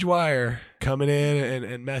Andy Dwyer coming in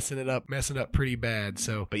and messing up pretty bad.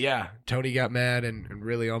 So, but yeah, Tony got mad and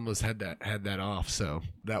really almost had that off. So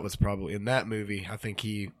that was probably in that movie. I think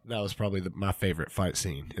that was probably my favorite fight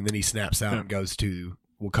scene. And then he snaps out and goes to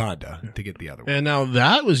Wakanda to get the other one. And now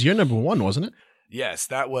that was your number 1, wasn't it? Yes,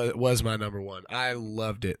 that was my number 1. I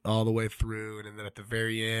loved it all the way through, and then at the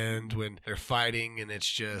very end when they're fighting and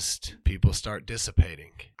it's just people start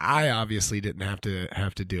dissipating. I obviously didn't have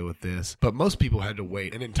to deal with this, but most people had to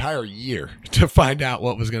wait an entire year to find out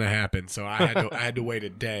what was going to happen. So I had to wait a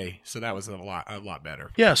day. So that was a lot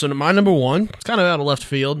better. Yeah, so my number 1, it's kind of out of left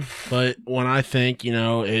field, but when I think,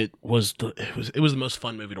 it was the most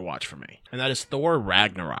fun movie to watch for me. And that is Thor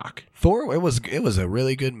Ragnarok. Thor, it was a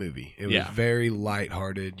really good movie. It was Yeah. very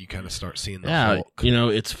lighthearted. You kind of start seeing the Yeah, Hulk.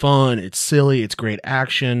 it's fun, it's silly, it's great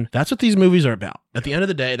action. That's what these movies are about. At the end of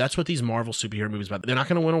the day, that's what these Marvel superhero movies are about. They're not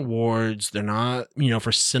going to win awards. They're not,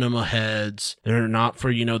 for cinema heads. They're not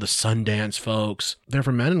for, the Sundance folks. They're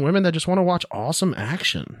for men and women that just want to watch awesome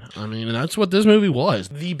action. I mean, and that's what this movie was.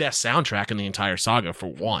 The best soundtrack in the entire saga, for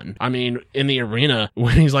one. I mean, in the arena,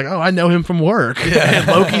 when he's like, oh, I know him from work. And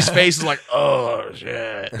Loki's face is like, oh,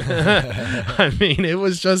 shit. I mean, it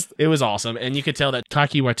was awesome. And you could tell that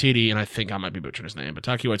Taika Waititi, and I think I might be butchering his name, but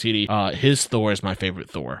Taika Waititi, his Thor is my favorite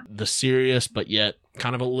Thor. The serious, but yet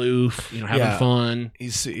kind of aloof, having fun.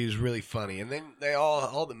 He's really funny, and then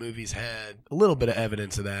all the movies had a little bit of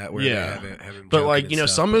evidence of that. Where Yeah. they have him But joking and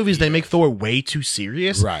stuff, some but movies they he- make Thor way too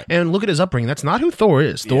serious. Right. And look at his upbringing. That's not who Thor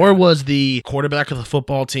is. Thor was the quarterback of the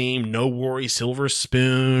football team, no worry, silver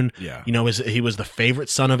spoon. Yeah. He was the favorite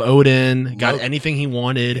son of Odin, got Loki- anything he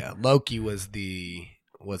wanted. Yeah, Loki was the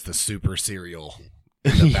super serial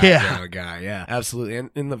The Yeah. background guy, yeah, absolutely.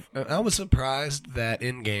 And I was surprised that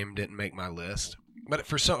Endgame didn't make my list. But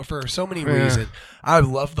for so many reasons, I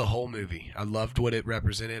loved the whole movie. I loved what it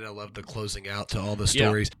represented. I loved the closing out to all the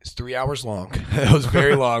stories. Yeah. It's 3 hours long. It was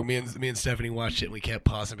very long. Me and Stephanie watched it, and we kept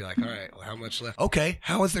pausing and be like, all right, well, how much left? Okay,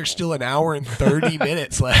 how is there still an hour and 30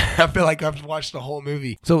 minutes left? I feel like I've watched the whole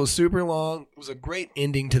movie. So it was super long. It was a great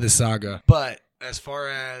ending to the saga. But as far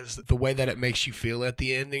as the way that it makes you feel at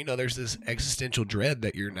the end, there's this existential dread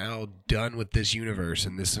that you're now done with this universe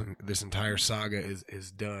and this entire saga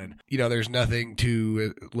is done. There's nothing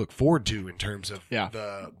to look forward to in terms of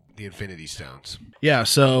the Infinity Stones. Yeah,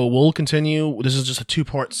 so we'll continue. This is just a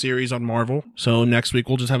 2-part series on Marvel. So next week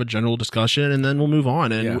we'll just have a general discussion and then we'll move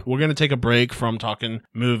on. And we're going to take a break from talking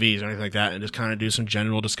movies or anything like that and just kind of do some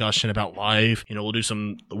general discussion about life. We'll do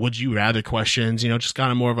some would you rather questions, just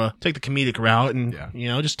kind of more of take the comedic route and,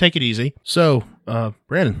 just take it easy. So,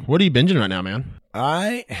 Brandon, what are you binging right now, man?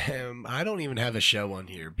 I don't even have a show on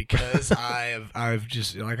here because I've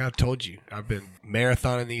just, like I've told you, I've been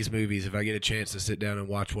marathoning these movies. If I get a chance to sit down and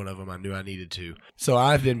watch one of them, I knew I needed to. So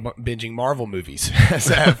I've been binging Marvel movies.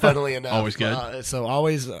 Funnily enough, always good. So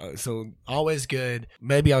always good.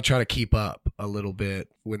 Maybe I'll try to keep up a little bit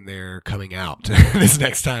when they're coming out this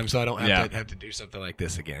next time, so I don't have to do something like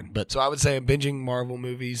this again. But so I would say I'm binging Marvel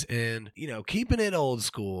movies and keeping it old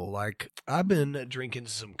school. Like I've been drinking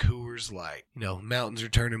some Coors Light. Mountains are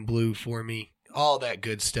turning blue for me. All that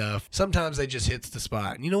good stuff. Sometimes they just hits the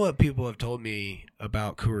spot. And you know what people have told me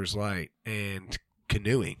about Coors Light and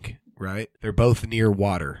canoeing, right? They're both near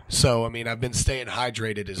water. So, I've been staying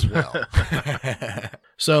hydrated as well.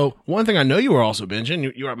 So, one thing I know you were also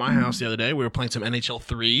binging, you were at my house the other day. We were playing some NHL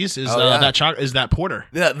 3s. Is that porter?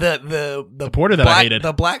 The porter that I hated.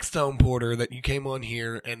 The Blackstone porter that you came on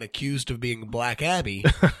here and accused of being Black Abbey.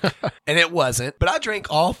 And it wasn't. But I drank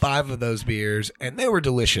all 5 of those beers, and they were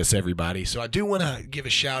delicious, everybody. So I do want to give a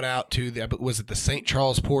shout out to was it the St.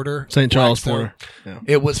 Charles Porter? St. Charles Porter. Yeah.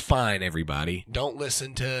 It was fine, everybody. Don't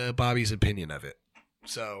listen to Bobby's opinion of it.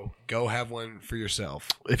 So go have one for yourself.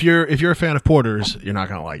 If you're a fan of porters, you're not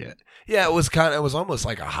gonna like it. Yeah, it was almost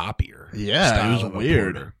like a hoppier. Yeah, it was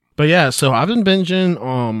weird. But yeah, so I've been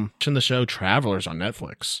binging the show Travelers on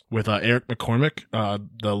Netflix with Eric McCormick,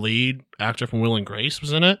 the lead actor from Will and Grace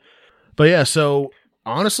was in it. But yeah, so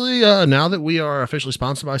honestly, now that we are officially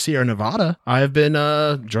sponsored by Sierra Nevada, I have been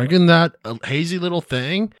drinking that hazy little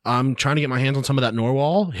thing. I'm trying to get my hands on some of that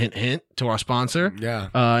Norwal. Hint, hint to our sponsor. Yeah.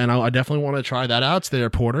 And I definitely want to try that out. It's their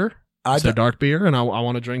porter. It's their dark beer, and I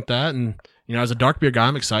want to drink that. And as a dark beer guy,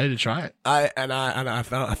 I'm excited to try it.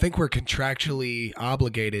 I think we're contractually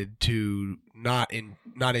obligated to not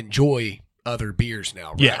enjoy other beers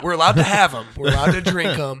now. Right? Yeah, we're allowed to have them. We're allowed to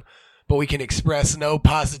drink them. But we can express no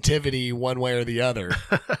positivity one way or the other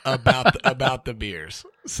about the beers.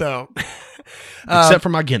 So, except for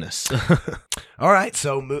my Guinness. All right.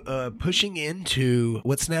 So, pushing into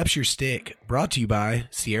What Snaps Your Stick, brought to you by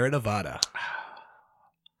Sierra Nevada.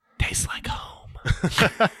 Tastes like home.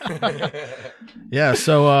 Yeah.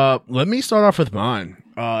 So, let me start off with mine.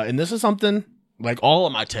 And this is something like all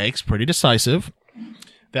of my takes, pretty decisive.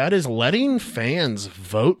 That is letting fans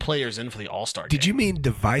vote players in for the All-Star game. Did you mean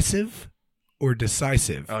divisive or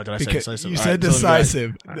decisive? Oh, did I say decisive? You said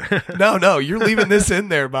decisive. No, you're leaving this in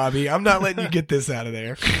there, Bobby. I'm not letting you get this out of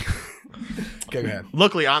there. Go ahead.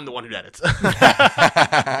 Luckily, I'm the one who edits.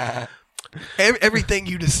 Everything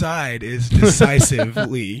you decide is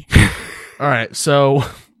decisively. All right, so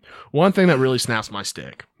one thing that really snaps my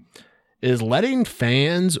stick is letting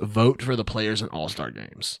fans vote for the players in All-Star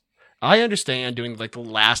games. I understand doing like the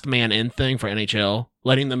last man in thing for NHL,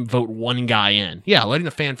 letting them vote one guy in. Yeah, letting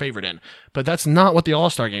a fan favorite in. But that's not what the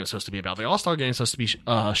All-Star game is supposed to be about. The All-Star game is supposed to be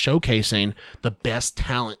showcasing the best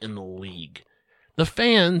talent in the league. The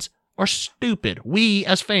fans are stupid. We,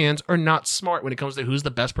 as fans, are not smart when it comes to who's the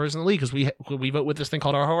best person in the league because we vote with this thing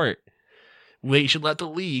called our heart. We should let the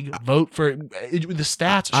league vote for the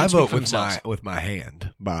stats. I vote with my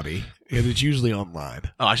hand, Bobby. It's usually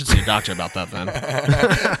online. Oh, I should see a doctor about that then.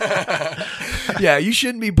 Yeah, you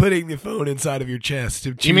shouldn't be putting the phone inside of your chest.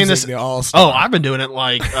 You mean this? The All-Star. Oh, I've been doing it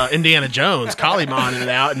like Indiana Jones, Kalimaning it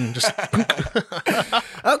out and just.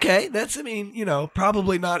 Okay, that's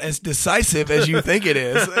probably not as decisive as you think it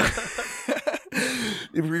is.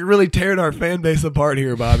 We're really tearing our fan base apart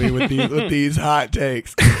here, Bobby, with these hot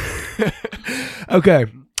takes. Okay,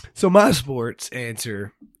 so my sports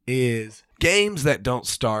answer is games that don't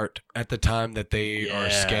start at the time that they are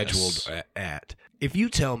scheduled at. If you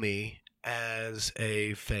tell me as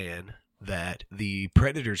a fan that the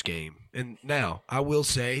Predators game, and now I will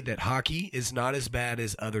say that hockey is not as bad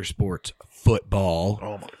as other sports, football.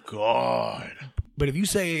 Oh my God. But if you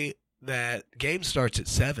say that game starts at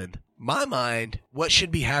 7, my mind, what should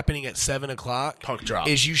be happening at 7 o'clock Puck drop.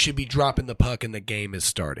 is you should be dropping the puck and the game is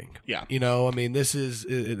starting. Yeah. You know, I mean, this is,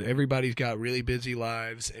 everybody's got really busy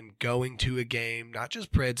lives, and going to a game, not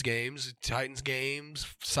just Preds games, Titans games,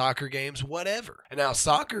 soccer games, whatever. And now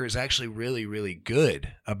soccer is actually really, really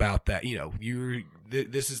good about that. You know,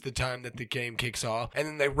 this is the time that the game kicks off, and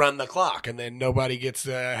then they run the clock, and then nobody gets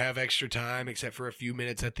to have extra time except for a few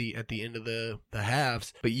minutes at the end of the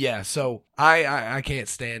halves. But yeah, so I can't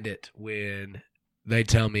stand it when they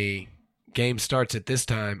tell me game starts at this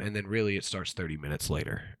time, and then really it starts 30 minutes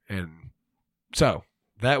later. And so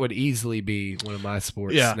that would easily be one of my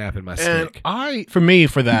sports snapping my stick.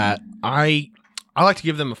 For that, I like to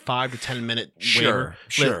give them a 5 to 10 minute waiver.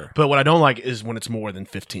 Sure. But what I don't like is when it's more than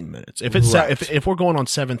 15 minutes. If it's if we're going on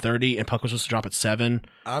 7:30 and puck was supposed to drop at 7,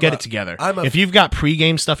 get it together. If you've got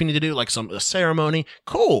pregame stuff you need to do, like a ceremony,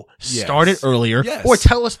 cool. Yes. Start it earlier, or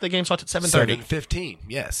tell us the game starts at 7:30. 7:15.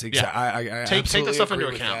 Yes, exactly. Yeah. I take the stuff into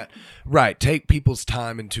agree with account. that. Right. Take people's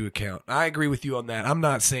time into account. I agree with you on that. I'm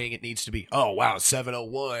not saying it needs to be, oh, wow,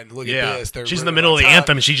 7:01. Look at this. She's in the middle of the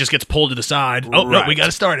anthem and she just gets pulled to the side. Oh, no, we got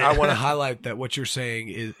to start it. I want to highlight that what you're saying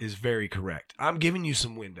is very correct. I'm giving you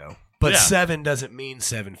some window. But 7 doesn't mean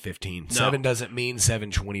 7:15. No. 7 doesn't mean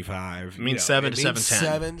 7:25. It means 7 to 7:10.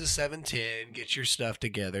 7 to 7:10. Get your stuff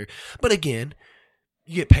together. But again,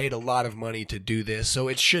 you get paid a lot of money to do this, so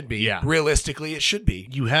it should be. Yeah. Realistically, it should be.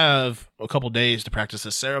 You have a couple days to practice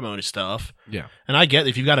the ceremony stuff. Yeah. And I get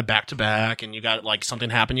if you've got a back-to-back and you got like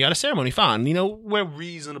something happen, you got a ceremony, fine. You know, we're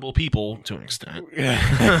reasonable people to an extent.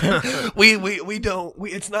 we don't,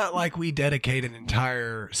 it's not like we dedicate an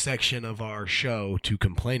entire section of our show to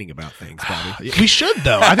complaining about things, Bobby. We should,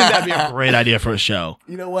 though. I think that'd be a great idea for a show.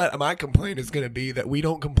 You know what? My complaint is going to be that we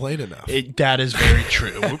don't complain enough. That is very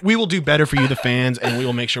true. We will do better for you, the fans, and we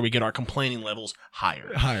will make sure we get our complaining levels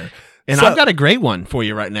higher. And I've got a great one for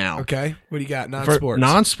you right now. Okay. What do you got? Non-sports.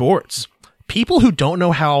 Non-sports. People who don't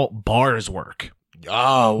know how bars work.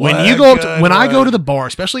 Oh, when I go to the bar,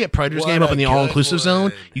 especially at Predators game up in the all-inclusive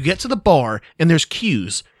zone, you get to the bar and there's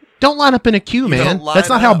queues. Don't line up in a queue, man. That's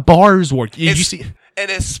not how bars work. You see. And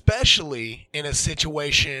especially in a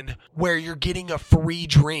situation where you're getting a free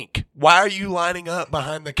drink. Why are you lining up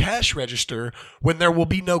behind the cash register when there will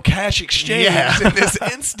be no cash exchange in this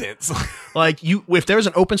instance? Like, if there's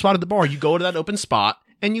an open spot at the bar, you go to that open spot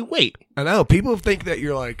and you wait. I know. People think that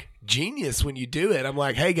you're like genius when you do it. I'm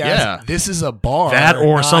like, hey guys, this is a bar. That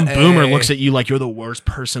or some boomer looks at you like you're the worst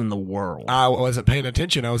person in the world. I wasn't paying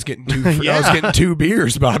attention. I was getting two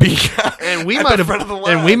beers, Bobby. And we might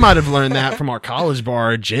have learned that from our college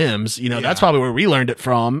bar gyms. You know, that's probably where we learned it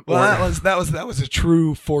from. Well, that was a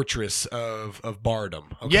true fortress of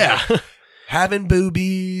bardom. Okay? Yeah. Having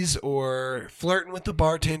boobies or flirting with the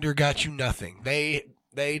bartender got you nothing.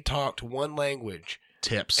 They talked one language.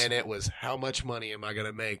 Tips. And it was, how much money am I going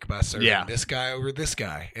to make by serving this guy over this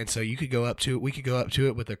guy? And so we could go up to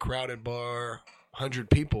it with a crowded bar, 100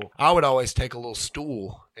 people. I would always take a little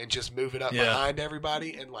stool and just move it up behind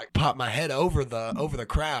everybody and like pop my head over the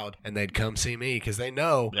crowd, and they'd come see me because they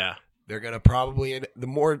know they're going to probably, the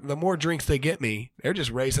more drinks they get me, they're just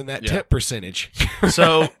raising that tip percentage.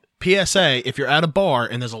 So PSA, if you're at a bar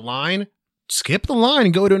and there's a line, skip the line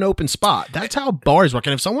and go to an open spot. That's how bars work.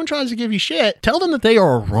 And if someone tries to give you shit, tell them that they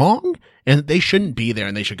are wrong and that they shouldn't be there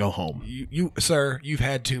and they should go home. Sir, you've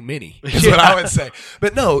had too many, is what I would say.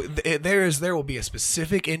 But no, there will be a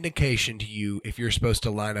specific indication to you if you're supposed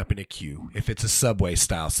to line up in a queue, if it's a subway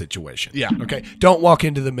style situation. Yeah. Okay. Don't walk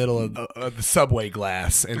into the middle of the subway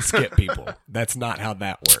glass and skip people. That's not how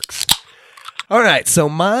that works. All right. So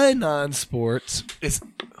my non-sports is,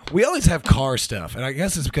 we always have car stuff, and I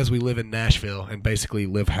guess it's because we live in Nashville and basically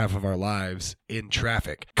live half of our lives in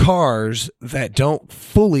traffic. Cars that don't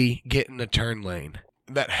fully get in the turn lane,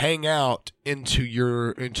 that hang out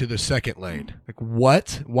into the second lane. Like,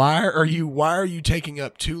 what? Why are you taking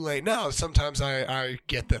up 2 lanes? No, sometimes I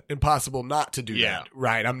get the impossible not to do that.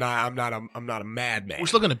 Right. I'm not a madman. We're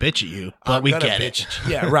still gonna bitch at you, but we get it.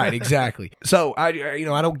 Yeah, right, exactly. So I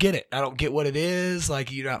don't get it. I don't get what it is.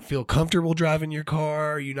 Like, you not feel comfortable driving your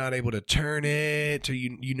car, you're not able to turn it, or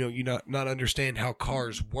you not understand how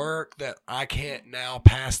cars work, that I can't now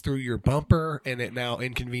pass through your bumper, and it now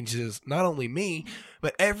inconveniences not only me,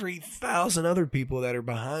 but every 1,000 other people that are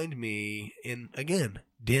behind me in, again,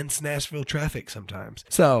 dense Nashville traffic sometimes.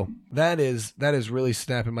 So that is really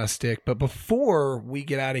snapping my stick. But before we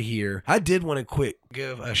get out of here, I did want to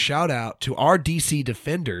give a shout out to our DC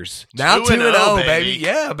Defenders. Now 2-0, baby.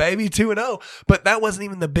 Yeah, baby, 2-0. But that wasn't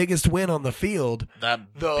even the biggest win on the field.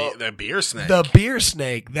 The beer snake. The beer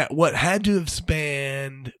snake that had to have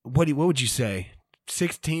spanned, what would you say?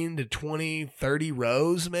 16 to 20, 30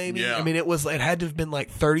 rows, maybe. Yeah. I mean, it had to have been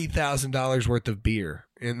like $30,000 worth of beer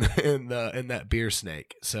in that beer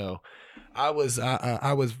snake. So I was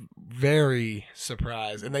very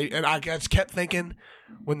surprised, and I just kept thinking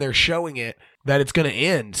when they're showing it that it's going to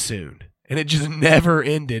end soon, and it just never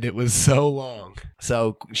ended. It was so long.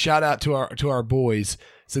 So shout out to our boys,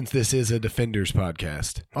 since this is a Defenders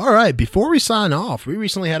podcast. All right, before we sign off, we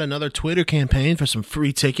recently had another Twitter campaign for some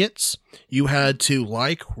free tickets. You had to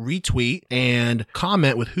like, retweet, and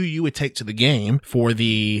comment with who you would take to the game for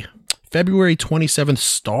the February 27th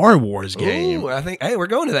Star Wars game. Ooh, I think, hey, we're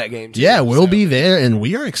going to that game too. Yeah, we'll be there, and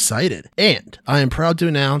we are excited. And I am proud to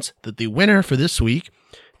announce that the winner for this week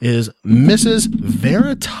is Mrs.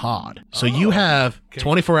 Vera Todd. So you have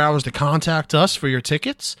 24 hours to contact us for your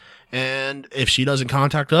tickets. And if she doesn't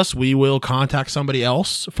contact us, we will contact somebody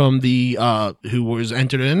else from the who was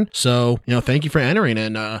entered in. So, thank you for entering.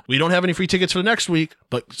 And we don't have any free tickets for the next week,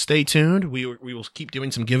 but stay tuned. We will keep doing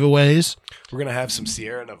some giveaways. We're going to have some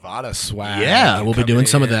Sierra Nevada swag. Yeah, we'll be doing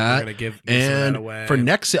some of that. We're going to give some of that away. For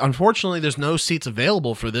unfortunately, there's no seats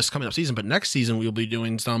available for this coming up season, but next season we'll be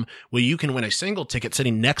doing some where you can win a single ticket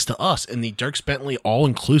sitting next to us in the Dierks Bentley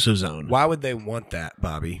all-inclusive zone. Why would they want that,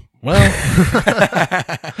 Bobby? Well,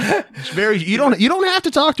 it's you don't have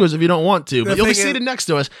to talk to us if you don't want to, but you'll be seated next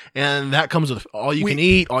to us, and that comes with all you can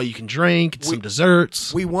eat, all you can drink, some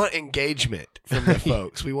desserts. We want engagement from the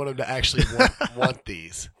folks. We want them to actually want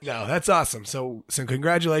these. No, that's awesome. So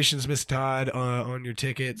congratulations, Miss Todd, on your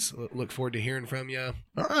tickets. Look forward to hearing from you.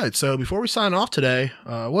 All right. So before we sign off today,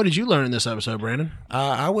 what did you learn in this episode, Brandon?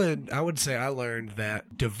 I would say I learned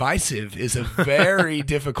that divisive is a very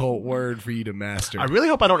difficult word for you to master. I really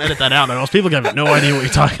hope I don't edit that out, or else people have no idea what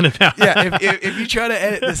you're talking about. Yeah, if you try to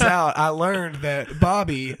edit this out, I learned that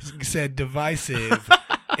Bobby said divisive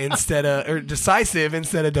decisive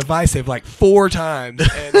instead of divisive like 4 times,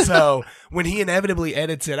 and so when he inevitably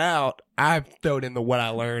edits it out, I throw it in the what I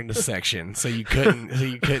learned section, so you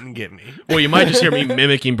couldn't get me. Well, you might just hear me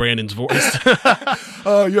mimicking Brandon's voice.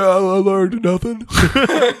 Oh yeah, I learned nothing.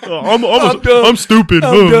 I'm stupid.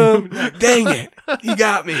 I'm dumb. Dang it, you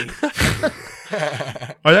got me.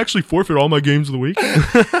 I actually forfeit all my games of the week.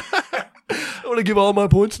 I want to give all my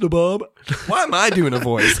points to Bob. Why am I doing a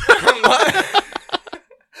voice?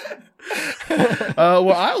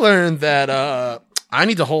 Well, I learned that I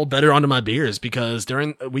need to hold better onto my beers because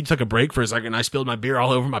we took a break for a second and I spilled my beer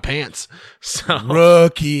all over my pants. So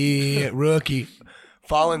Rookie.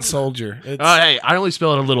 Fallen soldier. Hey, I only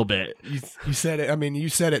spilled it a little bit. You said it. I mean, you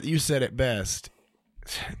said it best.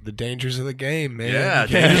 The dangers of the game, man. Yeah,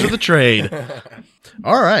 dangers of the trade.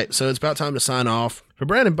 All right, so it's about time to sign off. For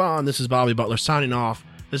Brandon Bond, this is Bobby Butler signing off.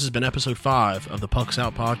 This has been episode 5 of the Pucks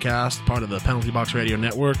Out podcast, part of the Penalty Box Radio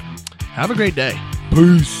Network. Have a great day.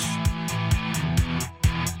 Peace.